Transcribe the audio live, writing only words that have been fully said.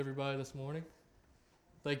Everybody this morning.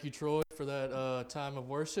 Thank you, Troy, for that time of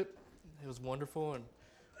worship. It was wonderful, and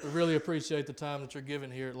we really appreciate the time that you're giving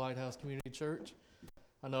here at Lighthouse Community Church.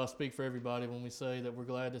 I know I speak for everybody when we say that we're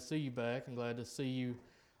glad to see you back and glad to see you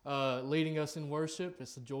leading us in worship.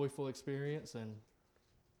 It's a joyful experience, and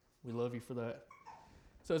we love you for that.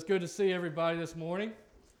 So it's good to see everybody this morning.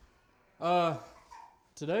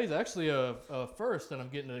 Today's actually a first that I'm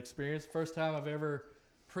getting to experience. First time I've ever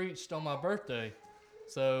preached on my birthday.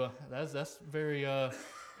 So that's very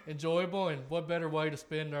enjoyable, and what better way to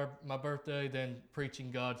spend my birthday than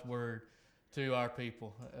preaching God's Word to our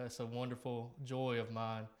people. It's a wonderful joy of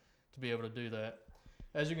mine to be able to do that.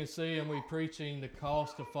 As you can see, I'm going to be preaching the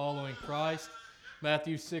cost of following Christ,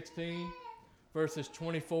 Matthew 16, verses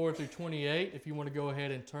 24 through 28, if you want to go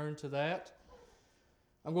ahead and turn to that.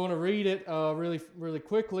 I'm going to read it really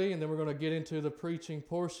quickly, and then we're going to get into the preaching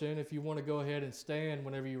portion. If you want to go ahead and stand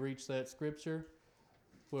whenever you reach that scripture,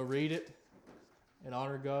 we'll read it and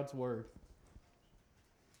honor God's Word.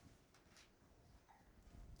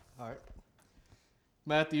 All right.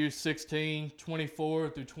 Matthew 16, 24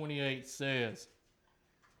 through 28 says,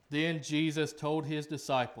 "Then Jesus told his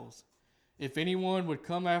disciples, 'If anyone would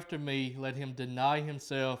come after me, let him deny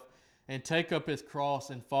himself and take up his cross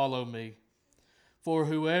and follow me. For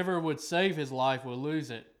whoever would save his life will lose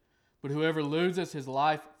it, but whoever loses his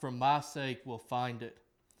life for my sake will find it.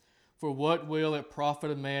 For what will it profit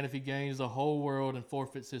a man if he gains the whole world and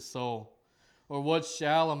forfeits his soul? Or what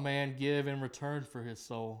shall a man give in return for his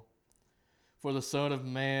soul? For the Son of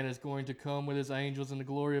Man is going to come with his angels in the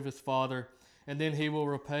glory of his Father, and then he will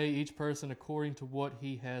repay each person according to what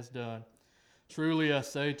he has done. Truly I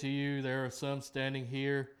say to you, there are some standing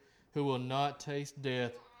here who will not taste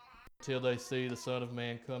death until they see the Son of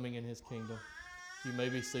Man coming in his kingdom.'" You may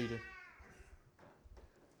be seated.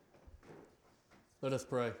 Let us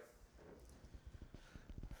pray.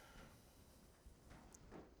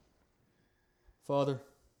 Father,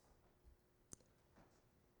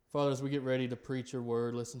 as we get ready to preach your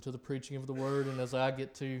word, listen to the preaching of the word, and as I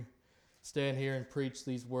get to stand here and preach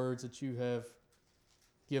these words that you have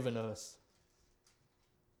given us,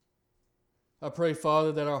 I pray,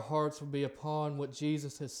 Father, that our hearts will be upon what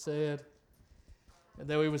Jesus has said, and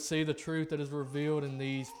that we would see the truth that is revealed in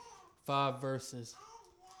these 5 verses.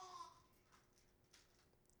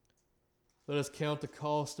 Let us count the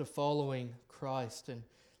cost of following Christ, and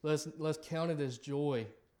let's count it as joy.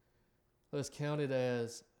 Let's count it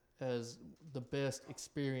as the best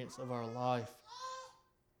experience of our life.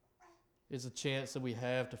 Is a chance that we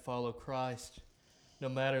have to follow Christ, no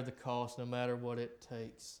matter the cost, no matter what it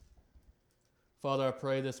takes. Father, I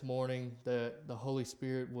pray this morning that the Holy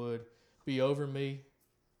Spirit would be over me.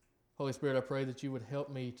 Holy Spirit, I pray that you would help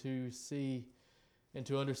me to see and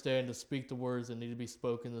to understand, to speak the words that need to be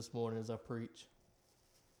spoken this morning as I preach.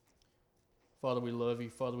 Father, we love you.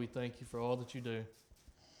 Father, we thank you for all that you do.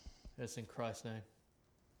 It's in Christ's name.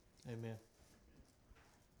 Amen.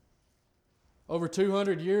 Over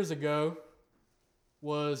 200 years ago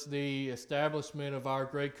was the establishment of our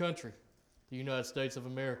great country, the United States of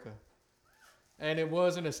America. And it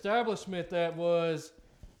was an establishment that was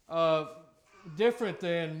different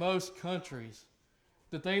than most countries.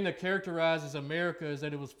 The thing that characterizes America is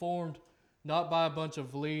that it was formed not by a bunch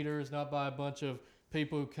of leaders, not by a bunch of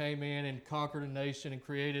people who came in and conquered a nation and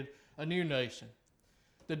created a new nation.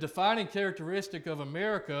 The defining characteristic of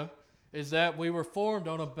America is that we were formed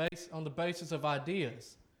on the basis of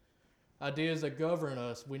ideas that govern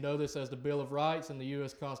us. We know this as the Bill of Rights and the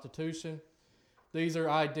U.S. Constitution. These are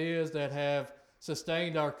ideas that have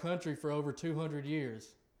sustained our country for over 200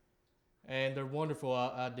 years, and they're wonderful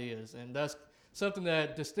ideas, and that's something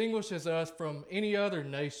that distinguishes us from any other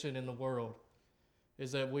nation in the world,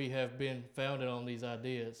 is that we have been founded on these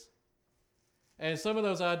ideas. And some of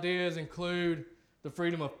those ideas include the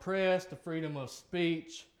freedom of press, the freedom of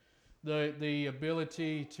speech, the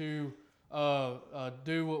ability to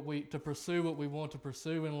pursue what we want to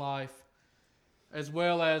pursue in life, as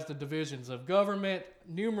well as the divisions of government.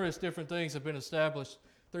 Numerous different things have been established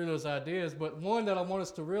through those ideas, but one that I want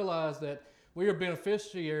us to realize that we are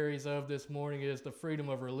beneficiaries of this morning is the freedom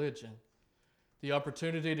of religion. The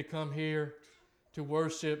opportunity to come here, to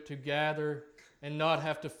worship, to gather, and not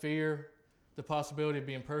have to fear the possibility of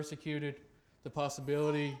being persecuted, the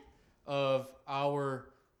possibility of our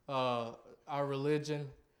religion,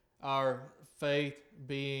 our faith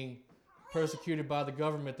being persecuted by the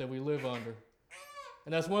government that we live under.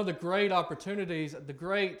 And that's one of the great opportunities, the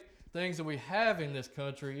great things that we have in this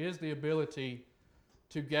country is the ability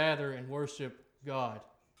to gather and worship God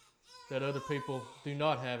that other people do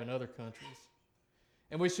not have in other countries.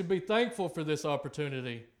 And we should be thankful for this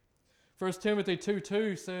opportunity. 1 Timothy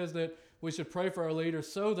 2:2 says that we should pray for our leaders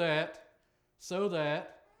so that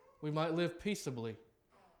we might live peaceably,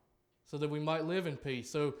 so that we might live in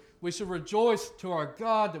peace. So we should rejoice to our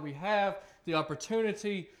God that we have the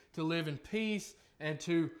opportunity to live in peace and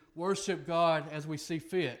to worship God as we see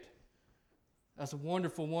fit. That's a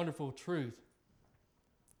wonderful, wonderful truth.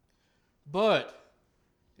 But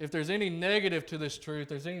if there's any negative to this truth,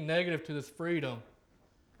 there's any negative to this freedom,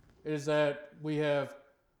 is that we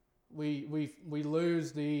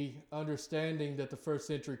lose the understanding that the first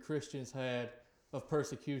century Christians had of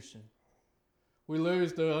persecution. We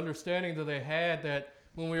lose the understanding that they had that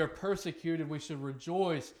when we are persecuted, we should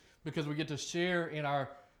rejoice because we get to share in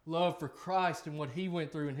our love for Christ and what He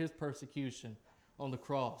went through in His persecution on the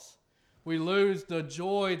cross. We lose the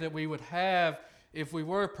joy that we would have if we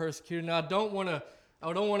were persecuted. Now, I don't want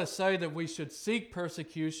to say that we should seek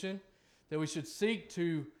persecution, that we should seek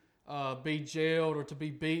to be jailed or to be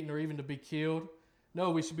beaten or even to be killed.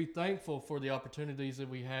 No, we should be thankful for the opportunities that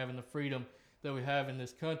we have and the freedom that we have in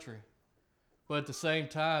this country. But at the same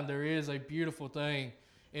time, there is a beautiful thing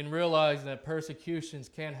in realizing that persecutions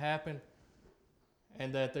can happen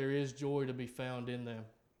and that there is joy to be found in them.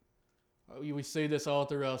 We see this all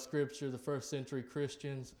throughout Scripture, the first century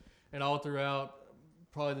Christians, and all throughout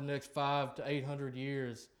probably the next 500 to 800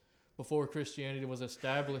 years before Christianity was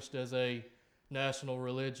established as a national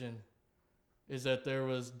religion, is that there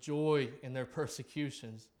was joy in their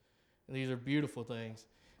persecutions. And these are beautiful things.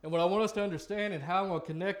 And what I want us to understand and how I'm going to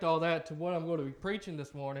connect all that to what I'm going to be preaching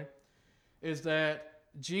this morning is that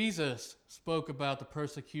Jesus spoke about the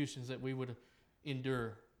persecutions that we would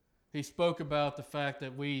endure. He spoke about the fact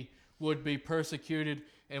that we would be persecuted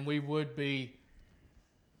and we would be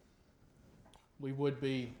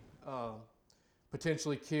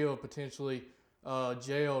potentially killed, potentially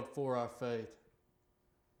jailed for our faith.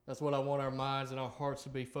 That's what I want our minds and our hearts to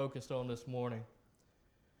be focused on this morning.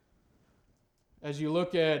 As you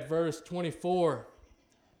look at verse 24,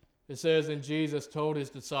 it says, "And Jesus told His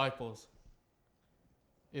disciples,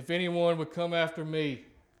 'If anyone would come after me,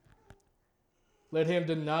 let him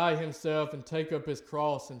deny himself and take up his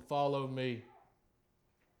cross and follow me.'"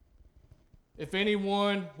 If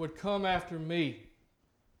anyone would come after me.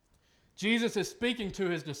 Jesus is speaking to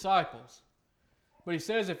His disciples. But He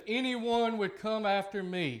says, if anyone would come after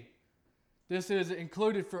me, this is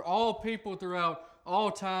included for all people throughout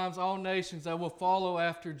all times, all nations that will follow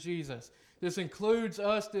after Jesus. This includes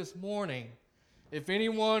us this morning. If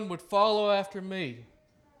anyone would follow after me,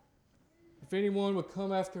 if anyone would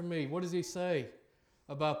come after me, what does He say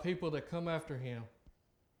about people that come after Him?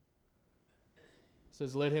 It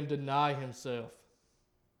says, let him deny himself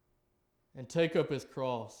and take up his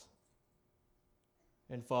cross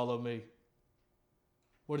and follow me.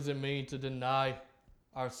 What does it mean to deny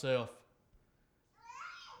ourselves?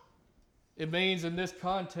 It means in this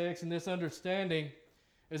context, in this understanding,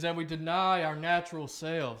 is that we deny our natural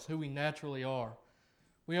selves, who we naturally are.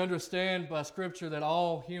 We understand by Scripture that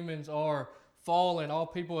all humans are fallen. All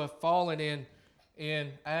people have fallen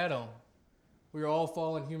in Adam. We are all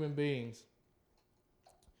fallen human beings.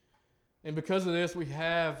 And because of this, we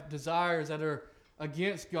have desires that are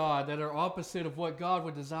against God, that are opposite of what God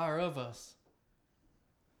would desire of us.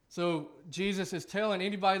 So Jesus is telling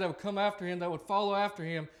anybody that would come after Him, that would follow after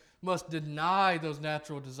Him, must deny those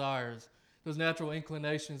natural desires, those natural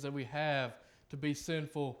inclinations that we have to be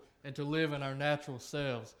sinful and to live in our natural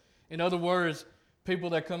selves. In other words,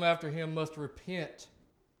 people that come after Him must repent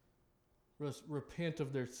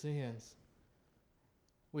of their sins.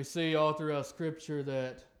 We see all throughout Scripture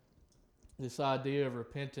that this idea of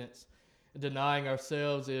repentance, denying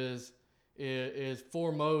ourselves, is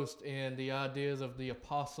foremost in the ideas of the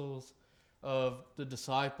apostles, of the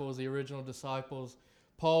disciples, the original disciples.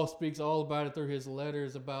 Paul speaks all about it through his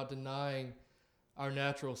letters about denying our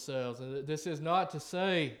natural selves. And this is not to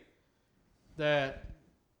say that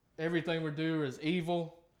everything we do is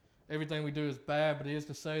evil, everything we do is bad, but it is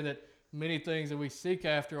to say that many things that we seek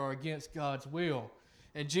after are against God's will.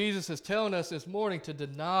 And Jesus is telling us this morning to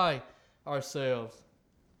deny ourselves.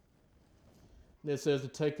 And it says to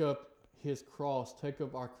take up His cross, take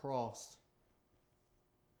up our cross.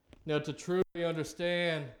 Now, to truly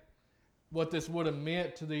understand what this would have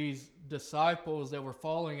meant to these disciples that were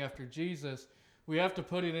following after Jesus, we have to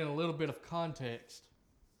put it in a little bit of context.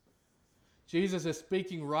 Jesus is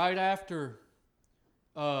speaking right after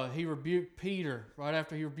He rebuked Peter, right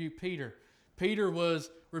after He rebuked Peter. Peter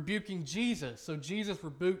was rebuking Jesus, so Jesus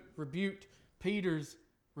rebuked Peter's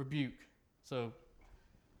rebuke. So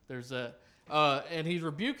there's that. And He's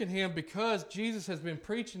rebuking him because Jesus has been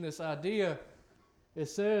preaching this idea. It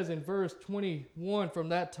says in verse 21, from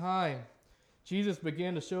that time, Jesus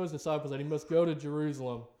began to show his disciples that he must go to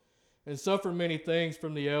Jerusalem and suffer many things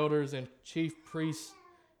from the elders and chief priests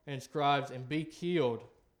and scribes and be killed,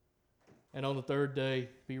 and on the third day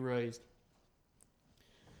be raised.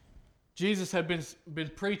 Jesus had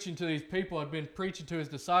been preaching to these people, had been preaching to his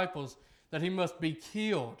disciples that he must be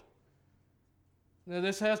killed. Now,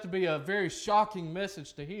 this has to be a very shocking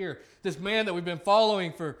message to hear. This man that we've been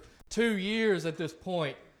following for 2 years at this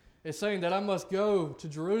point is saying that I must go to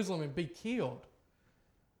Jerusalem and be killed.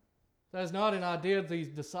 That is not an idea these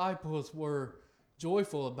disciples were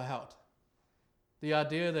joyful about. The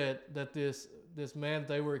idea that this man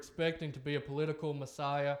they were expecting to be a political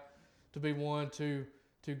messiah, to be one to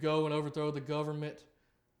go and overthrow the government,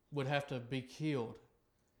 would have to be killed.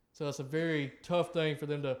 So it's a very tough thing for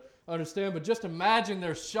them to understand. But just imagine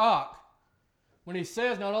their shock when he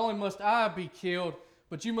says, not only must I be killed,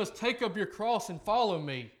 but you must take up your cross and follow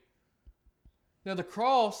me. Now the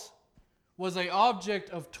cross was an object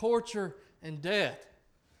of torture and death.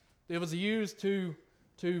 It was used to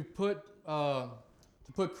put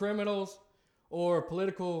criminals or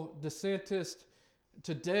political dissentists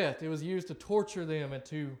to death. It was used to torture them and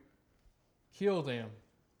to kill them.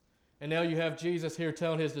 And now you have Jesus here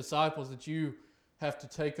telling his disciples that you have to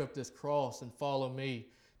take up this cross and follow me.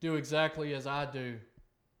 Do exactly as I do.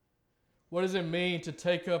 What does it mean to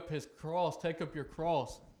take up his cross, take up your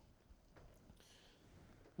cross?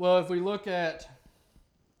 Well, if we look at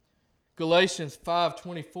Galatians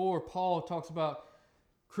 5:24, Paul talks about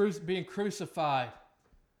being crucified.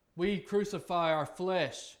 We crucify our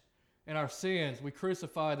flesh and our sins. We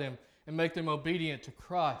crucify them and make them obedient to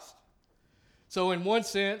Christ. So in one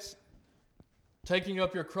sense, taking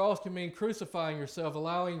up your cross can mean crucifying yourself,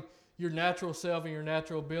 allowing your natural self and your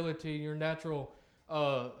natural ability, your natural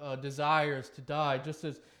desires to die, just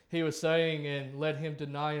as he was saying, and let him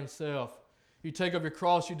deny himself. You take up your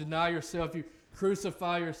cross, you deny yourself, you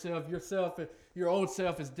crucify yourself. Your old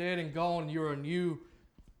self is dead and gone. You're a new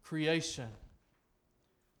creation.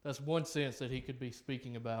 That's one sense that he could be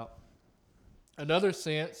speaking about. Another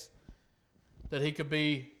sense that he could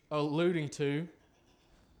be alluding to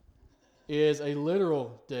is a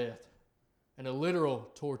literal death and a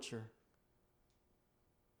literal torture.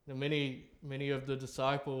 Now, many of the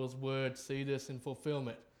disciples would see this in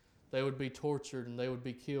fulfillment. They would be tortured and they would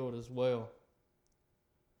be killed as well.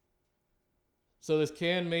 So this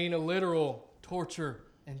can mean a literal torture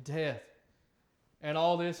and death. And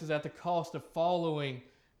all this is at the cost of following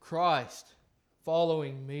Christ,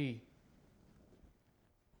 following me.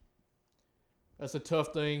 That's a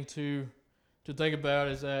tough thing to think about,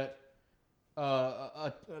 is that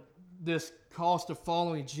this cost of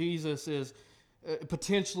following Jesus is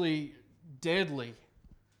potentially deadly.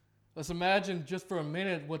 Let's imagine just for a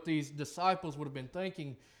minute what these disciples would have been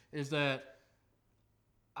thinking, is that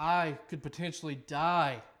I could potentially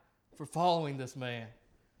die for following this man.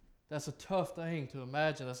 That's a tough thing to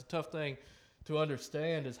imagine. That's a tough thing to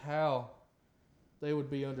understand, is how they would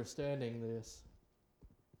be understanding this.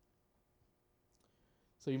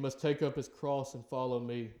 So you must take up his cross and follow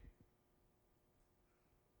me.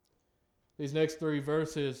 These next three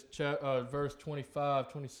verses, verse 25,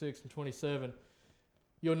 26, and 27,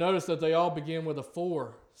 you'll notice that they all begin with a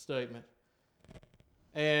for statement.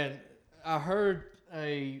 And I heard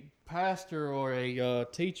a pastor or a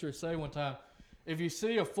teacher say one time, if you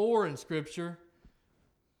see a for in Scripture,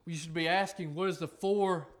 you should be asking, what is the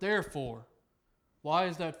for there for? Why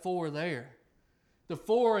is that for there? The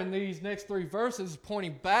for in these next three verses is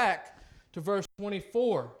pointing back to verse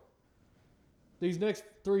 24. These next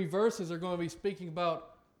three verses are going to be speaking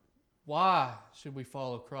about why should we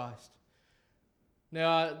follow Christ.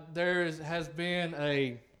 Now, has been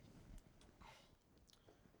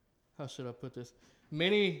how should I put this?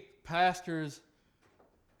 Many pastors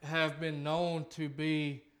have been known to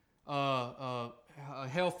be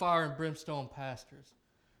hellfire and brimstone pastors.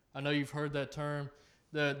 I know you've heard that term.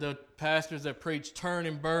 The pastors that preach turn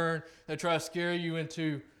and burn, that try to scare you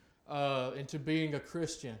into being a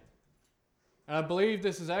Christian. And I believe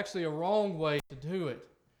this is actually a wrong way to do it.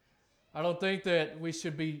 I don't think that we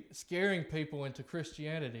should be scaring people into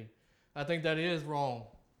Christianity. I think that is wrong.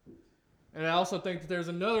 And I also think that there's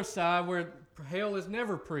another side where hell is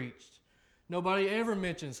never preached. Nobody ever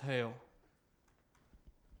mentions hell.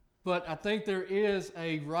 But I think there is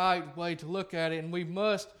a right way to look at it, and we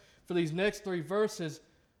must, for these next three verses,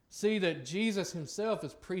 see that Jesus himself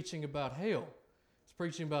is preaching about hell. He's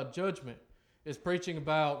preaching about judgment. He's preaching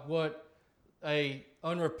about what a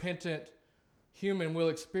unrepentant human will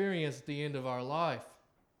experience at the end of our life.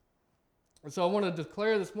 And so I want to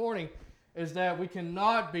declare this morning is that we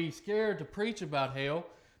cannot be scared to preach about hell,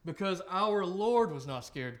 because our Lord was not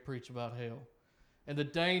scared to preach about hell and the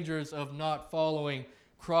dangers of not following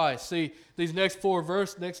Christ. See, these next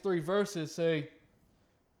three verses say,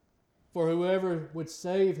 "For whoever would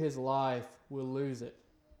save his life will lose it.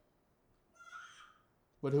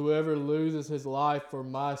 But whoever loses his life for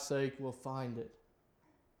my sake will find it."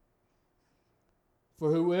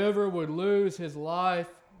 For whoever would save his life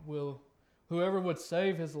will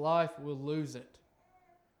lose it.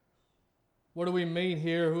 What do we mean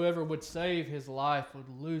here? Whoever would save his life would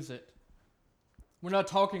lose it. We're not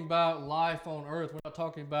talking about life on earth. We're not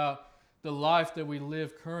talking about the life that we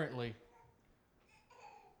live currently.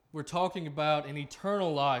 We're talking about an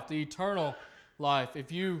eternal life, the eternal life.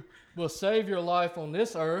 If you will save your life on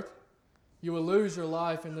this earth, you will lose your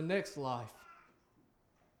life in the next life.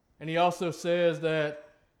 And he also says that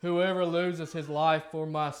whoever loses his life for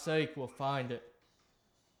my sake will find it.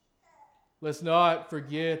 Let's not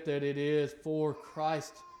forget that it is for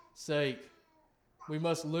Christ's sake. We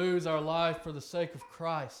must lose our life for the sake of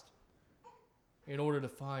Christ in order to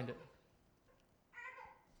find it.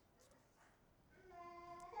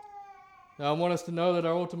 Now, I want us to know that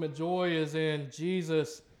our ultimate joy is in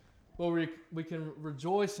Jesus. Well, we can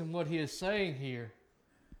rejoice in what he is saying here,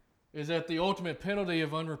 is that the ultimate penalty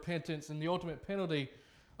of unrepentance and the ultimate penalty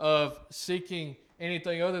of seeking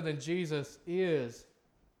anything other than Jesus is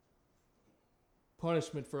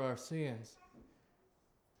punishment for our sins.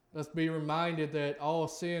 Let's be reminded that all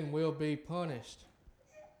sin will be punished.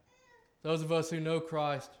 Those of us who know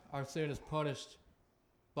Christ, our sin is punished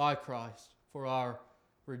by Christ for our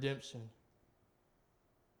redemption.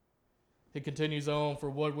 He continues on, "For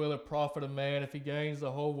what will it profit a man if he gains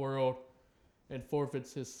the whole world and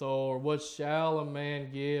forfeits his soul? Or what shall a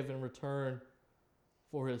man give in return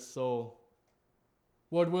for his soul?"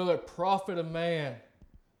 What will it profit a man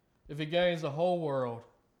if he gains the whole world?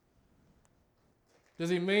 Does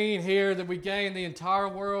he mean here that we gain the entire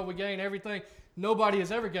world, we gain everything? Nobody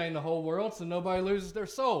has ever gained the whole world, so nobody loses their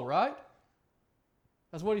soul, right?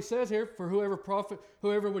 That's what he says here. For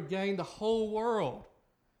whoever would gain the whole world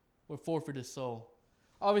would forfeit his soul.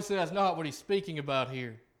 Obviously, that's not what he's speaking about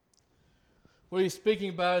here. What he's speaking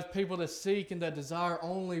about is people that seek and that desire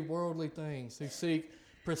only worldly things, who seek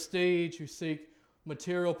prestige, who seek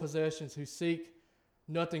material possessions, who seek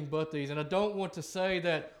nothing but these. And I don't want to say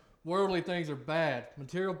that worldly things are bad.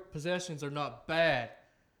 Material possessions are not bad.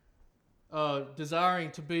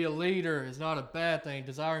 Desiring to be a leader is not a bad thing.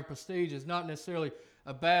 Desiring prestige is not necessarily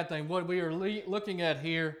a bad thing. What we are looking at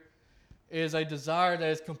here is a desire that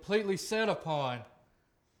is completely set upon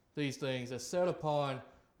these things, that's set upon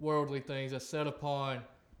worldly things, that's set upon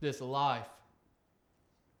this life.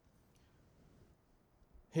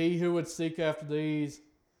 He who would seek after these,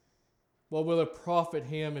 what will it profit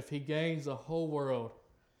him if he gains the whole world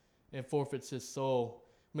and forfeits his soul?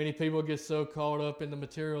 Many people get so caught up in the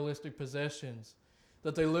materialistic possessions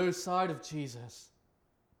that they lose sight of Jesus,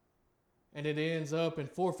 and it ends up in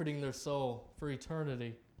forfeiting their soul for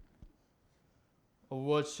eternity. Or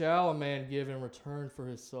what shall a man give in return for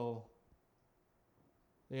his soul?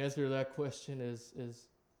 The answer to that question is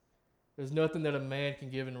there's nothing that a man can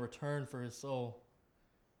give in return for his soul.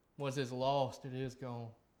 Once it's lost, it is gone.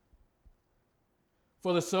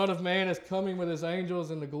 For the Son of Man is coming with his angels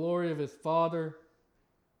in the glory of his Father,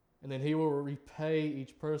 and then he will repay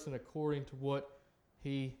each person according to what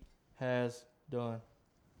he has done.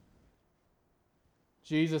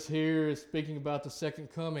 Jesus here is speaking about the second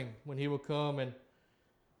coming, when he will come and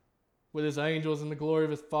with his angels in the glory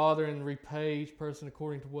of his Father and repay each person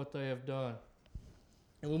according to what they have done.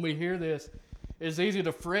 And when we hear this, it's easy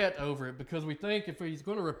to fret over it because we think if he's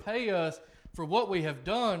going to repay us for what we have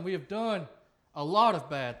done a lot of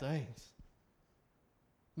bad things.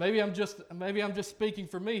 Maybe I'm just speaking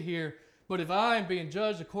for me here, but if I am being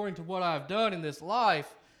judged according to what I've done in this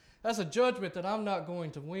life, that's a judgment that I'm not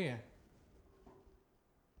going to win.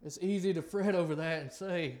 It's easy to fret over that and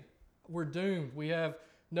say, we're doomed. We have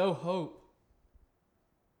no hope.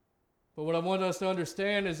 But what I want us to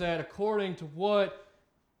understand is that according to what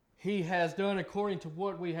he has done, according to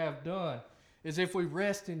what we have done, is if we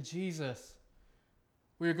rest in Jesus,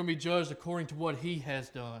 we are going to be judged according to what he has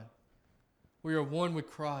done. We are one with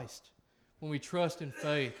Christ when we trust in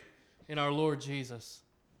faith in our Lord Jesus.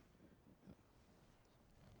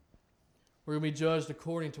 We're going to be judged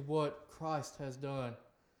according to what Christ has done.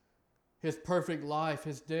 His perfect life,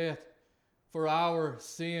 his death for our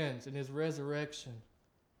sins, and his resurrection.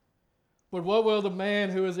 But what will the man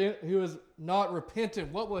who is not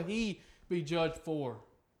repentant, what will he be judged for?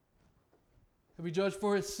 He'll be judged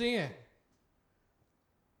for his sin.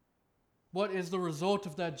 What is the result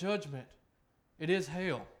of that judgment? It is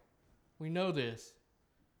hell. We know this.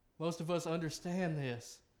 Most of us understand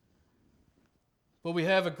this. But we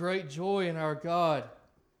have a great joy in our God,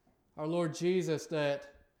 our Lord Jesus,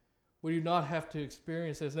 that we do not have to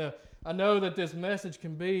experience this. Now, I know that this message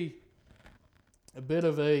can be a bit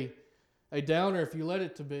of a downer if you let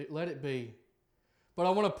it be. But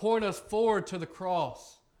I want to point us forward to the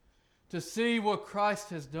cross, to see what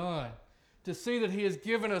Christ has done, to see that He has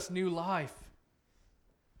given us new life.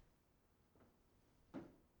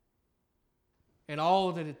 And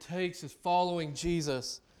all that it takes is following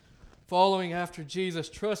Jesus, following after Jesus,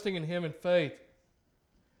 trusting in Him in faith,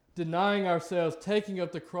 denying ourselves, taking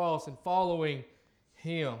up the cross, and following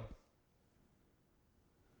Him.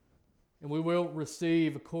 And we will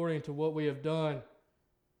receive according to what we have done.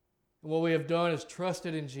 And what we have done is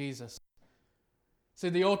trusted in Jesus. See,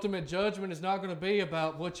 the ultimate judgment is not going to be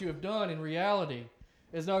about what you have done in reality.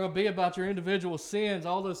 It's not going to be about your individual sins.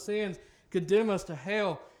 All those sins condemn us to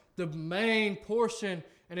hell. The main portion,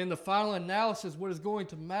 and in the final analysis, what is going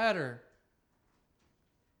to matter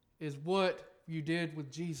is what you did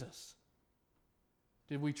with Jesus.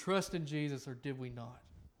 Did we trust in Jesus or did we not?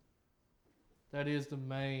 That is the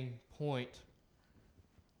main point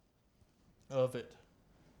of it.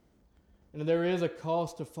 And there is a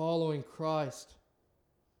cost to following Christ.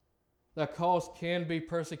 That cost can be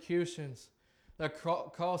persecutions. That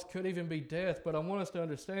cost could even be death. But I want us to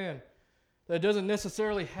understand that it doesn't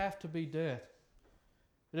necessarily have to be death.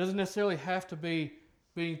 It doesn't necessarily have to be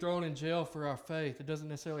being thrown in jail for our faith. It doesn't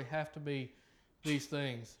necessarily have to be these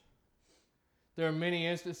things. There are many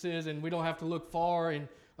instances, and we don't have to look far in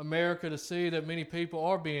America to see that many people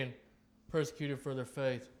are being persecuted for their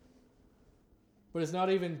faith. But it's not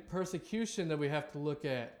even persecution that we have to look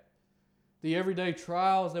at. The everyday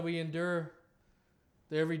trials that we endure,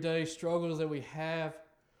 the everyday struggles that we have,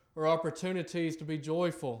 are opportunities to be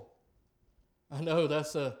joyful. I know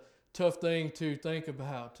that's a tough thing to think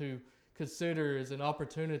about, to consider as an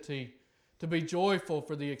opportunity to be joyful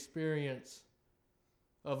for the experience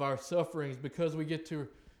of our sufferings, because we get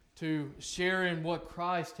to share in what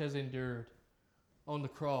Christ has endured on the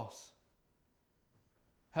cross.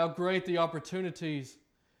 How great the opportunities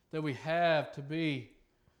that we have to be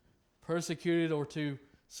persecuted or to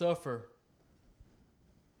suffer.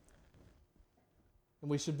 And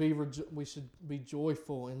we should be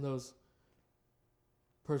joyful in those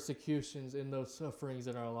persecutions, in those sufferings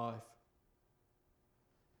in our life.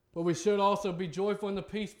 But we should also be joyful in the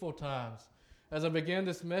peaceful times. As I began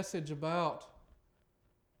this message about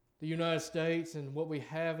the United States and what we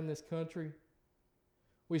have in this country,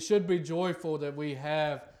 we should be joyful that we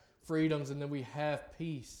have freedoms and that we have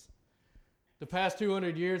peace. The past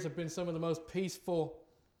 200 years have been some of the most peaceful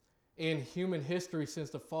in human history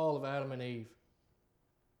since the fall of Adam and Eve.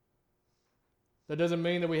 That doesn't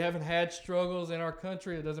mean that we haven't had struggles in our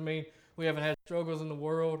country. It doesn't mean we haven't had struggles in the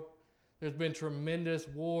world. There's been tremendous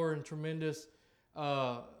war and tremendous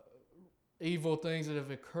evil things that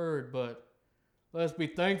have occurred, but let us be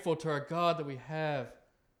thankful to our God that we have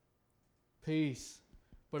peace,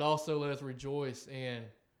 but also let us rejoice in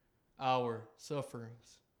our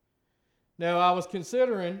sufferings. Now, I was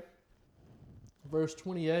considering verse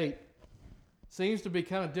 28 seems to be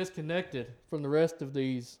kind of disconnected from the rest of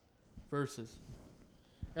these verses.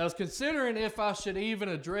 I was considering if I should even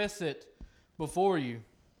address it before you,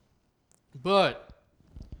 but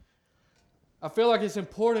I feel like it's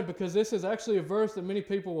important because this is actually a verse that many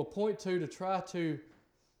people will point to try to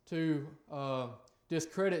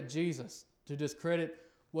discredit Jesus, to discredit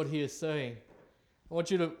what He is saying. I want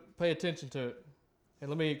you to pay attention to it,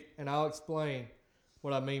 and I'll explain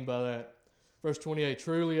what I mean by that. Verse 28,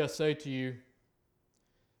 truly I say to you,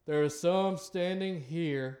 there are some standing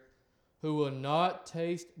here who will not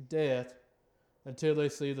taste death until they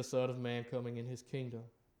see the Son of Man coming in His kingdom.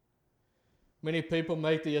 Many people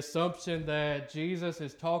make the assumption that Jesus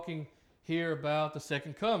is talking here about the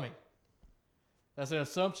second coming. That's an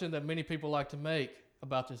assumption that many people like to make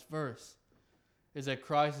about this verse, is that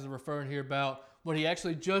Christ is referring here about what He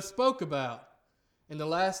actually just spoke about in the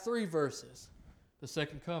last 3 verses, the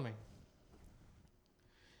second coming.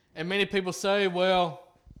 And many people say, well,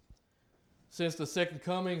 since the second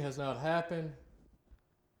coming has not happened,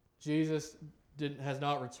 Jesus has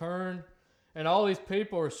not returned, and all these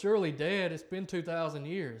people are surely dead. It's been 2,000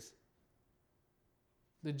 years.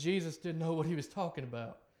 That Jesus didn't know what He was talking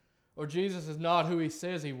about. Or Jesus is not who He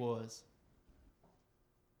says He was.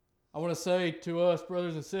 I want to say to us,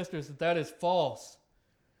 brothers and sisters, that is false.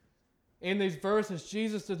 In these verses,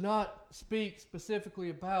 Jesus does not speak specifically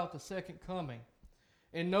about the second coming.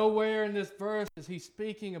 And nowhere in this verse is He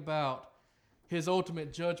speaking about His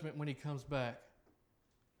ultimate judgment when He comes back.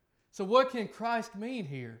 So what can Christ mean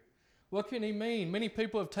here? What can he mean? Many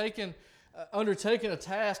people have undertaken a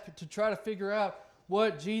task to try to figure out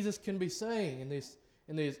what Jesus can be saying in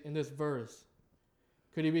this verse.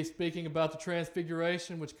 Could he be speaking about the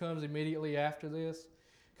transfiguration, which comes immediately after this?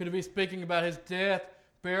 Could he be speaking about his death,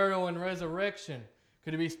 burial, and resurrection?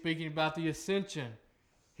 Could he be speaking about the ascension?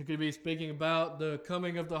 Could he be speaking about the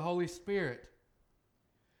coming of the Holy Spirit?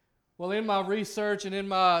 Well, in my research and in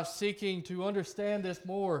my seeking to understand this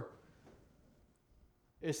more,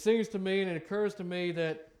 it seems to me and it occurs to me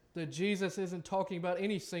that Jesus isn't talking about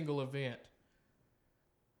any single event.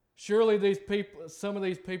 Surely some of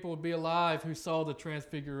these people would be alive who saw the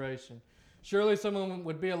transfiguration. Surely some of them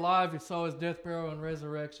would be alive who saw his death, burial, and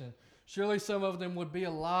resurrection. Surely some of them would be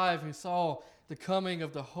alive who saw the coming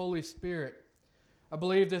of the Holy Spirit. I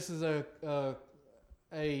believe this is a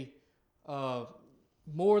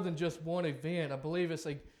more than just one event. I believe it's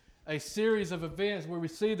a series of events where we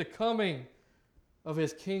see the coming of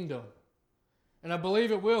his kingdom. And I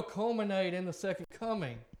believe it will culminate in the second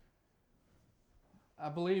coming. I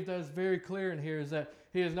believe that is very clear in here, is that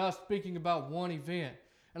he is not speaking about one event.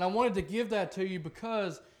 And I wanted to give that to you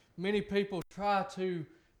because many people try to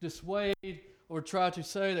dissuade or try to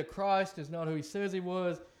say that Christ is not who he says he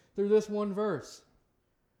was through this one verse.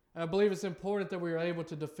 And I believe it's important that we are able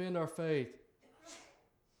to defend our faith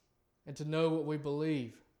and to know what we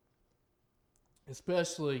believe,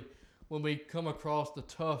 especially when we come across the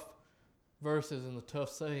tough verses and the tough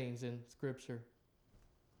sayings in Scripture.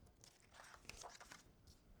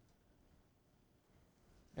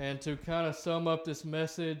 And to kind of sum up this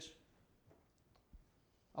message,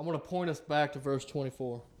 I want to point us back to verse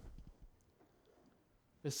 24.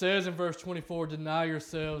 It says in verse 24, "Deny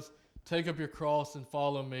yourselves, take up your cross, and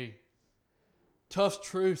follow me." Tough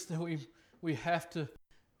truths that we have to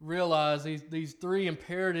realize, these three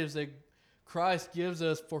imperatives that Christ gives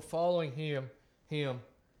us for following him.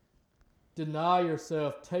 Deny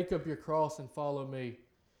yourself, take up your cross, and follow me.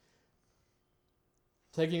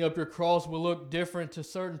 Taking up your cross will look different to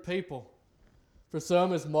certain people. For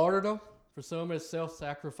some, it's martyrdom. For some, it's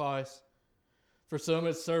self-sacrifice. For some,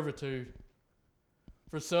 it's servitude.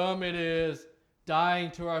 For some, it is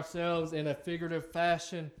dying to ourselves in a figurative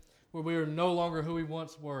fashion where we are no longer who we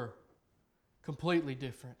once were. Completely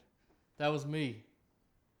different. That was me.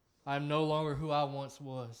 I am no longer who I once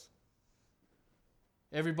was.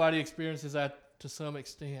 Everybody experiences that to some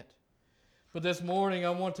extent. But this morning, I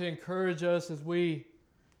want to encourage us as we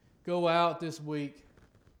go out this week,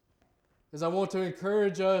 as I want to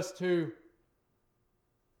encourage us to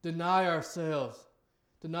deny ourselves,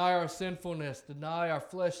 deny our sinfulness, deny our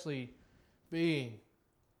fleshly being,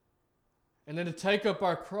 and then to take up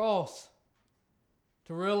our cross,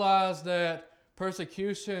 to realize that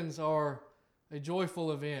persecutions are a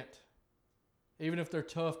joyful event, even if they're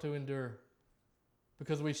tough to endure,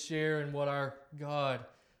 because we share in what our God,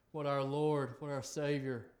 what our Lord, what our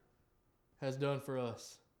Savior has done for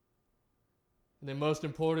us. And then most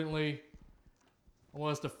importantly, I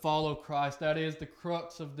want us to follow Christ. That is the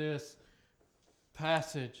crux of this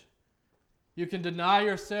passage. You can deny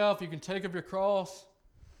yourself, you can take up your cross,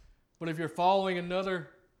 but if you're following another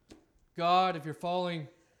God, if you're following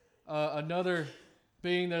another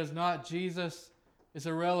being that is not Jesus, it's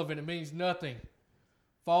irrelevant. It means nothing.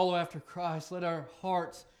 Follow after Christ. Let our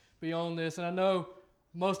hearts be on this. And I know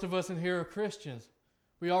most of us in here are Christians.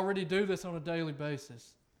 We already do this on a daily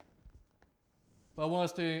basis. But I want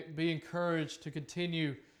us to be encouraged to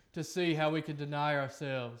continue to see how we can deny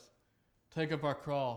ourselves, take up our cross,